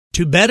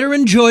To better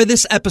enjoy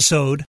this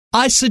episode,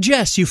 I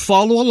suggest you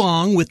follow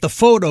along with the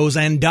photos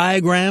and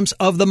diagrams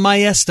of the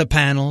Maesta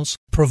panels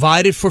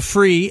provided for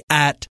free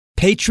at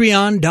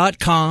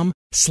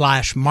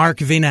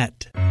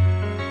patreon.com/markvinet.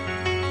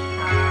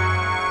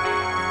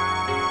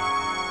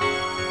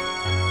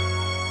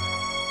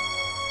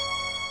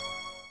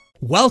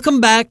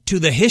 Welcome back to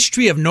the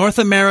History of North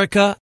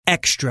America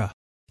Extra.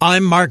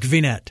 I'm Mark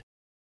Vinet.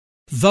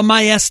 The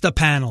Maesta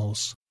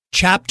Panels,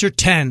 Chapter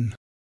 10.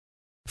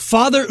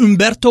 Father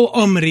Umberto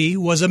Omri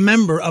was a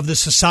member of the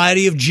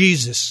Society of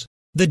Jesus,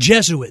 the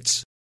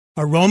Jesuits,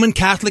 a Roman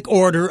Catholic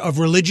order of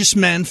religious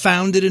men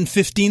founded in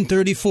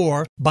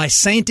 1534 by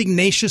Saint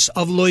Ignatius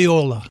of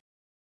Loyola.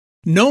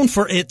 Known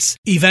for its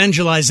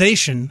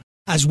evangelization,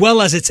 as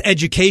well as its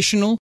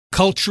educational,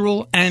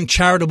 cultural, and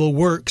charitable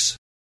works,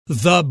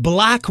 the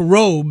Black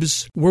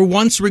Robes were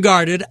once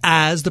regarded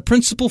as the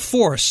principal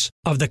force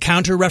of the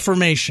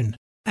Counter-Reformation,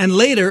 and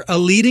later a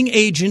leading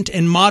agent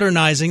in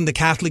modernizing the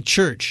Catholic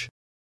Church.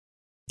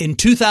 In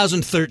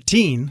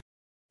 2013,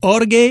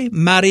 Jorge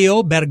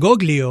Mario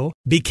Bergoglio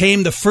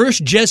became the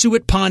first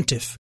Jesuit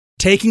pontiff,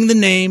 taking the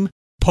name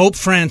Pope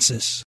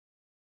Francis.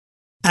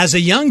 As a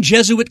young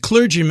Jesuit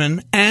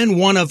clergyman and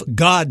one of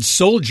God's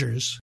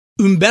soldiers,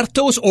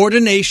 Umberto's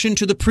ordination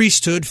to the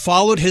priesthood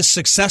followed his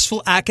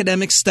successful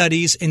academic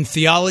studies in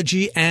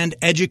theology and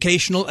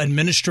educational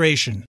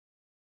administration.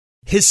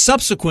 His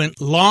subsequent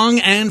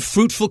long and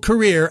fruitful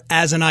career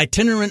as an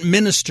itinerant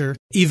minister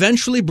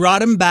eventually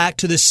brought him back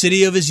to the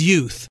city of his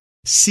youth,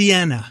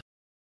 Siena.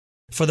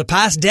 For the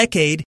past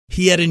decade,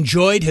 he had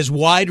enjoyed his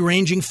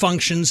wide-ranging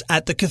functions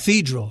at the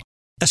cathedral,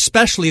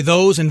 especially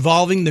those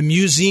involving the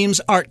museum's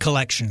art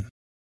collection.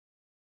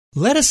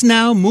 Let us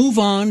now move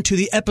on to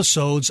the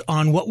episodes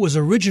on what was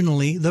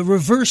originally the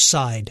reverse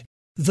side,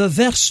 the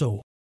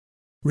verso.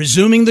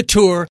 Resuming the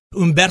tour,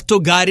 Umberto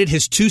guided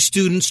his two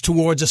students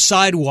towards a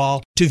side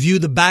wall to view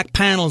the back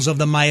panels of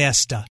the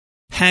Maesta,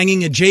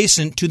 hanging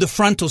adjacent to the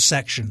frontal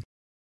section.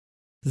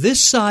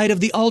 This side of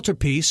the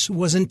altarpiece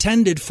was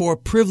intended for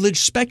privileged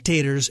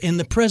spectators in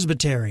the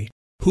presbytery,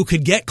 who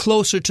could get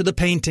closer to the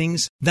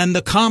paintings than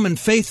the common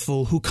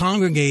faithful who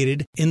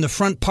congregated in the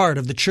front part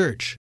of the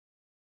church.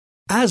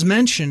 As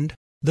mentioned,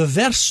 the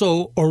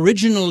verso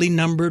originally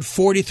numbered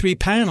 43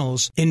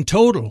 panels in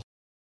total.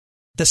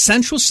 The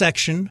central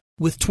section,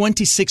 with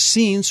 26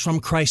 scenes from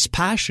Christ's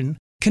Passion,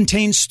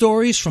 contains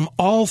stories from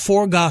all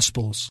four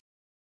Gospels.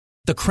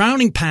 The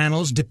crowning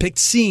panels depict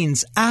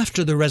scenes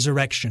after the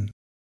resurrection.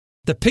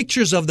 The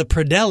pictures of the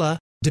predella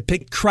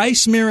depict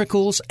Christ's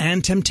miracles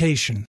and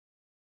temptation.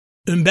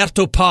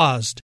 Umberto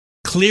paused,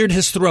 cleared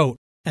his throat,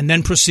 and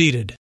then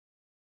proceeded.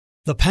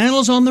 The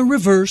panels on the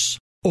reverse,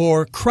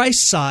 or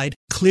Christ's side,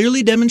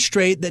 clearly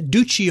demonstrate that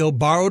Duccio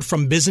borrowed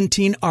from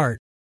Byzantine art,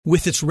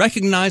 with its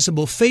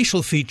recognizable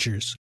facial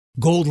features,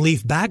 gold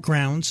leaf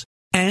backgrounds,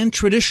 and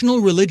traditional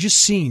religious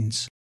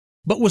scenes,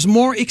 but was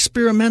more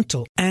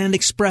experimental and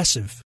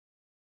expressive.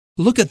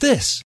 "Look at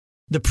this,"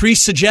 the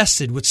priest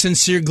suggested with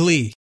sincere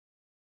glee.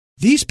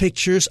 "These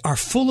pictures are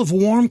full of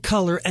warm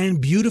color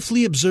and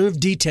beautifully observed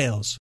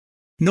details.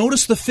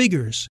 Notice the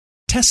figures,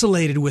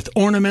 tessellated with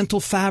ornamental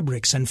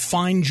fabrics and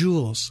fine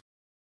jewels.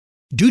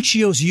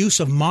 Duccio's use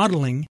of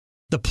modeling,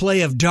 the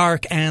play of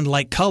dark and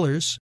light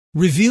colors,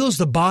 reveals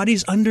the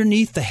bodies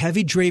underneath the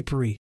heavy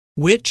drapery,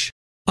 which,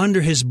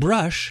 under his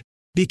brush,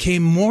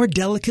 became more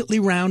delicately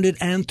rounded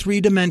and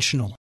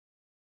three-dimensional.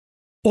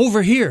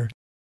 Over here,"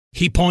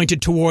 he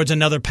pointed towards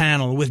another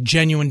panel with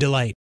genuine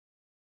delight.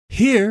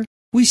 "Here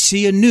we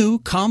see a new,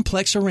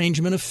 complex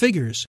arrangement of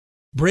figures,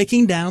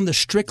 breaking down the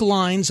strict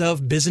lines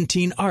of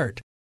Byzantine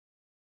art.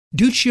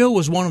 Duccio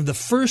was one of the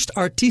first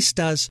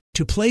artistas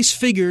to place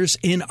figures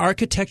in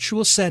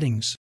architectural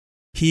settings.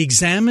 He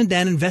examined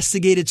and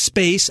investigated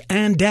space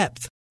and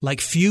depth like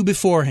few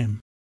before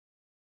him."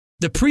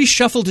 The priest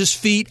shuffled his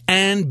feet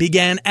and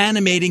began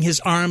animating his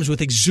arms with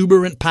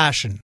exuberant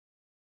passion.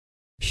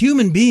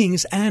 Human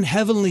beings and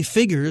heavenly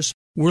figures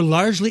were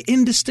largely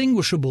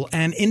indistinguishable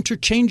and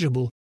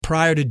interchangeable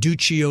prior to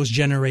Duccio's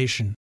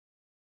generation.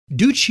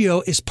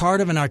 Duccio is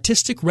part of an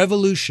artistic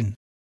revolution.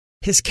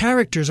 His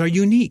characters are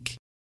unique.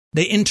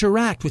 They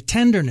interact with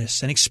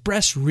tenderness and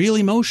express real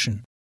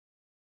emotion.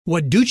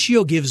 What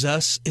Duccio gives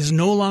us is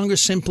no longer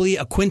simply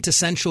a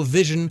quintessential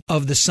vision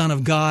of the Son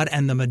of God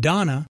and the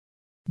Madonna,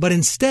 but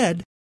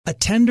instead a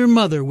tender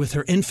mother with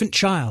her infant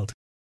child.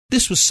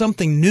 This was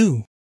something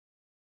new.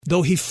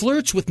 Though he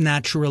flirts with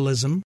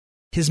naturalism,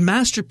 his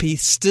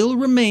masterpiece still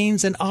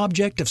remains an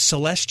object of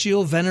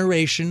celestial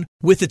veneration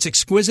with its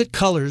exquisite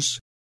colors,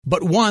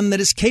 but one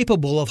that is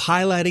capable of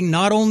highlighting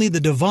not only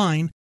the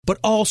divine, but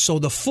also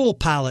the full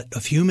palette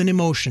of human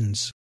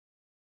emotions.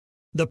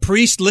 The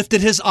priest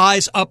lifted his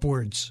eyes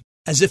upwards,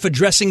 as if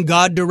addressing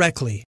God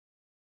directly.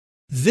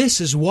 This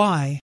is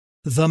why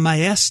the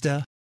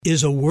Maesta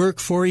is a work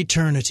for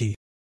eternity.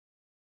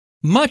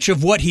 Much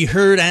of what he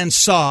heard and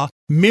saw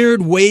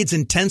mirrored Wade's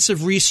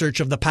intensive research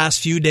of the past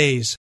few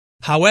days.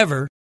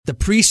 However, the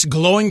priest's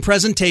glowing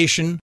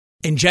presentation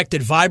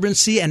injected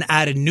vibrancy and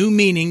added new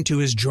meaning to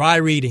his dry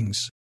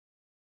readings.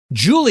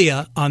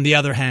 Julia, on the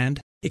other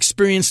hand,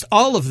 experienced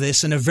all of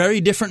this in a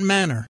very different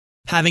manner,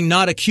 having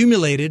not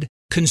accumulated,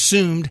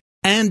 consumed,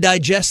 and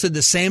digested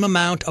the same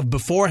amount of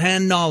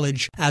beforehand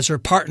knowledge as her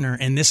partner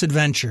in this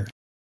adventure.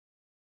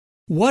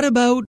 What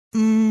about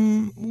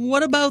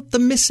the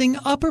missing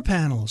upper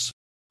panels?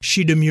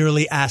 She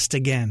demurely asked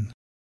again.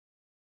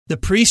 The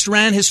priest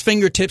ran his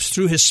fingertips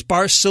through his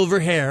sparse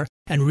silver hair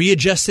and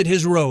readjusted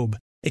his robe,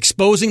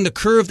 exposing the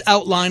curved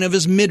outline of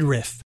his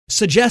midriff,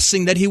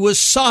 suggesting that he was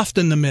soft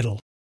in the middle.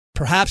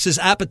 Perhaps his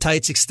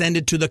appetites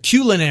extended to the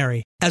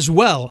culinary as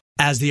well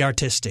as the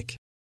artistic.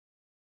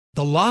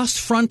 The lost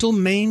frontal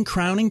main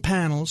crowning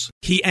panels,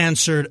 he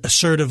answered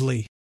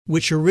assertively,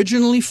 which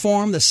originally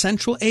form the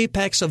central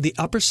apex of the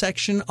upper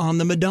section on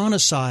the Madonna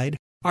side,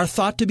 are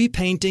thought to be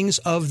paintings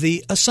of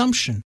the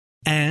Assumption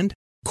and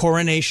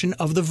Coronation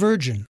of the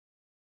Virgin.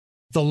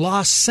 The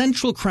lost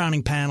central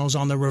crowning panels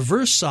on the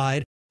reverse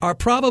side are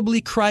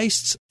probably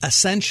Christ's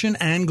Ascension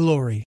and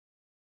Glory.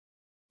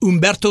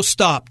 Umberto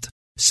stopped,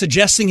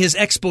 suggesting his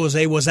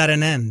exposé was at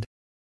an end.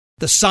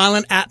 The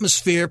silent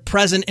atmosphere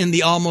present in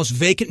the almost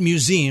vacant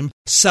museum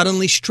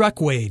suddenly struck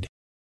Wade.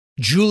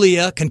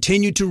 Julia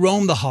continued to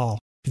roam the hall,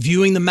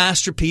 viewing the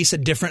masterpiece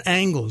at different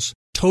angles,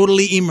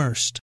 totally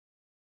immersed.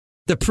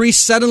 The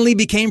priest suddenly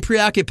became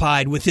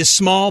preoccupied with his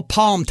small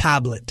palm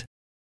tablet.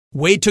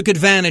 Wade took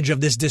advantage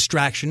of this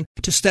distraction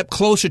to step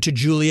closer to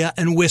Julia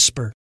and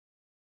whisper,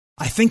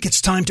 "I think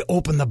it's time to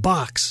open the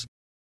box.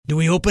 Do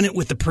we open it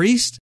with the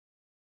priest?"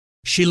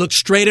 She looked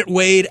straight at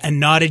Wade and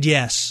nodded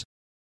yes.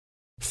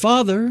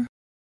 "Father,"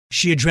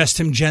 she addressed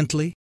him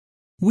gently,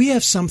 "we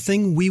have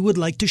something we would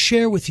like to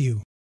share with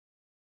you."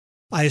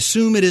 "I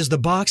assume it is the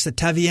box that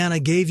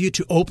Taviana gave you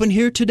to open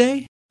here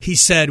today?" he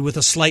said with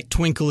a slight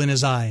twinkle in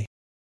his eye.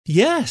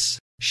 "Yes,"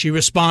 she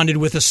responded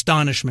with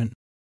astonishment.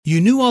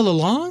 "You knew all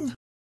along?"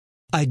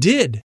 "I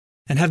did,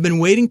 and have been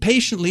waiting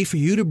patiently for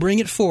you to bring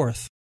it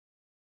forth."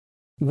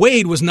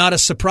 Wade was not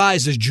as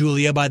surprised as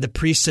Julia by the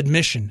priest's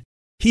admission.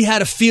 He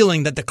had a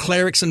feeling that the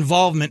cleric's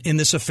involvement in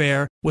this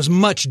affair was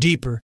much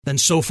deeper than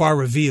so far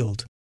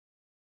revealed.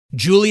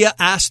 Julia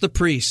asked the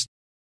priest,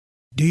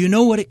 "Do you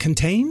know what it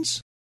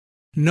contains?"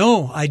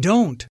 "No, I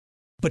don't.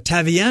 But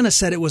Taviana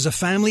said it was a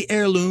family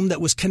heirloom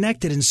that was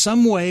connected in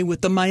some way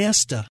with the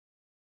Maesta.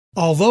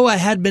 Although I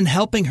had been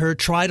helping her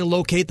try to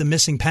locate the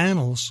missing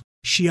panels,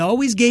 she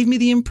always gave me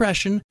the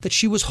impression that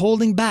she was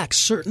holding back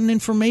certain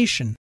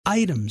information,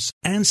 items,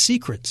 and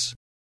secrets."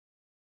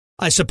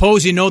 "I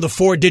suppose you know the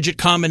 4-digit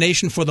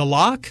combination for the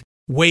lock?"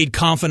 Wade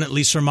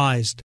confidently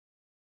surmised.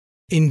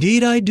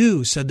 "Indeed I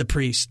do," said the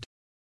priest.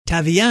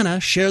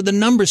 "Taviana shared the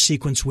number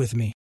sequence with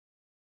me."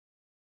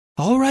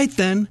 "All right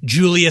then,"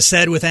 Julia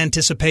said with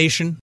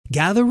anticipation.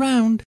 "Gather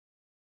round."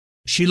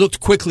 She looked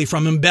quickly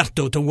from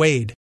Umberto to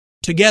Wade.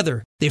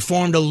 Together, they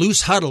formed a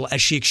loose huddle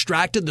as she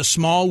extracted the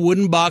small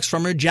wooden box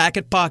from her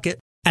jacket pocket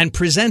and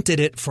presented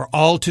it for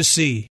all to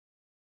see.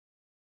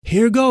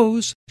 "Here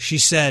goes," she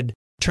said,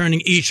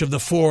 turning each of the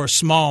 4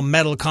 small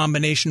metal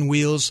combination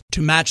wheels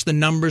to match the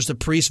numbers the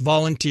priest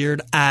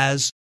volunteered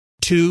as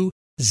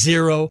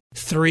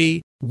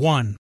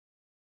 2031.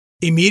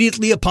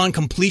 Immediately upon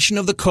completion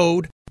of the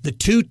code, the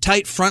 2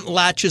 tight front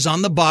latches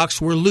on the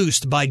box were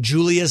loosed by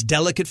Julia's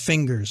delicate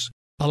fingers,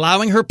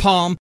 allowing her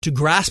palm to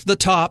grasp the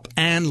top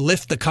and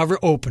lift the cover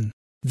open,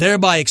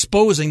 thereby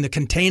exposing the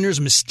container's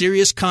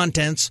mysterious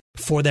contents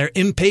for their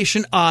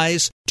impatient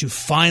eyes to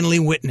finally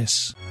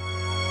witness.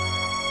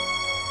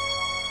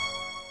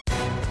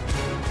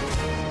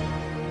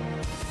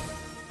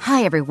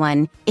 Hi,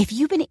 everyone. If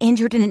you've been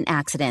injured in an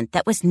accident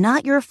that was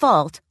not your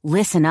fault,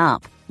 listen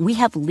up. We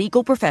have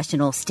legal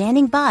professionals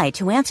standing by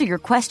to answer your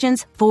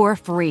questions for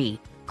free.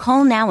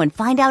 Call now and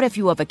find out if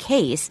you have a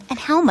case and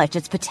how much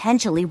it's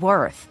potentially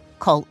worth.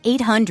 Call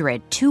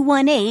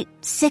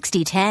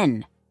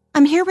 800-218-6010.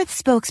 I'm here with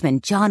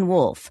spokesman John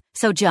Wolf.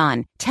 So,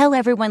 John, tell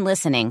everyone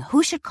listening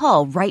who should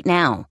call right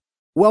now.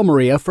 Well,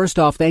 Maria, first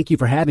off, thank you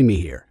for having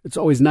me here. It's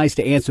always nice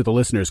to answer the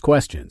listeners'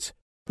 questions.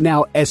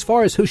 Now, as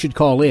far as who should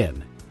call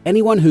in,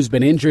 anyone who's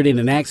been injured in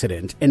an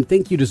accident and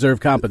think you deserve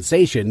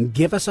compensation,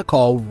 give us a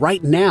call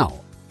right now.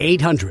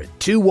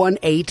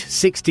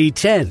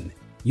 800-218-6010.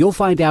 You'll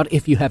find out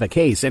if you have a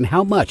case and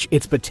how much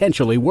it's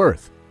potentially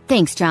worth.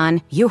 Thanks,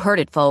 John. You heard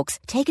it, folks.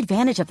 Take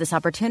advantage of this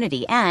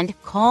opportunity and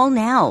call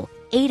now.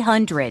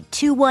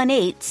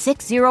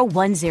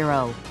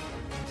 800-218-6010.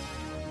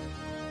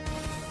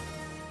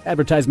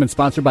 Advertisement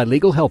sponsored by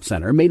Legal Help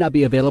Center. May not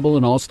be available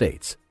in all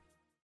states.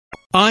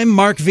 I'm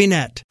Mark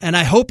Vinette, and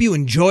I hope you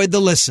enjoyed the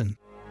listen.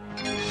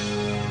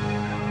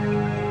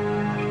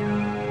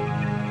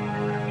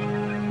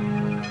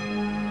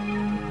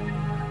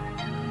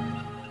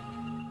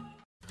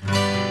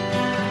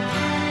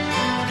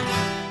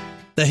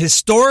 The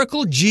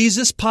Historical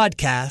Jesus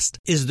Podcast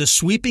is the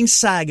sweeping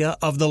saga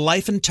of the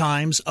life and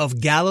times of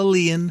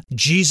Galilean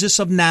Jesus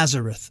of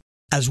Nazareth,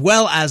 as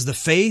well as the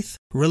faith,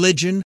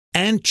 religion,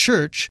 and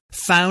church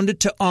founded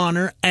to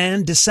honor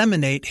and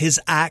disseminate his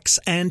acts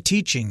and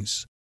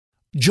teachings.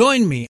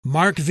 Join me,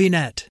 Mark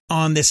Vinette,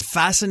 on this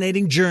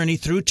fascinating journey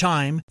through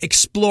time,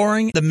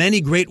 exploring the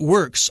many great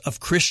works of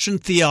Christian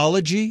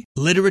theology,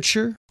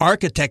 literature,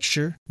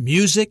 architecture,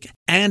 music,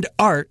 and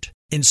art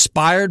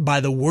inspired by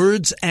the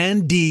words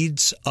and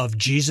deeds of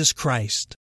Jesus Christ.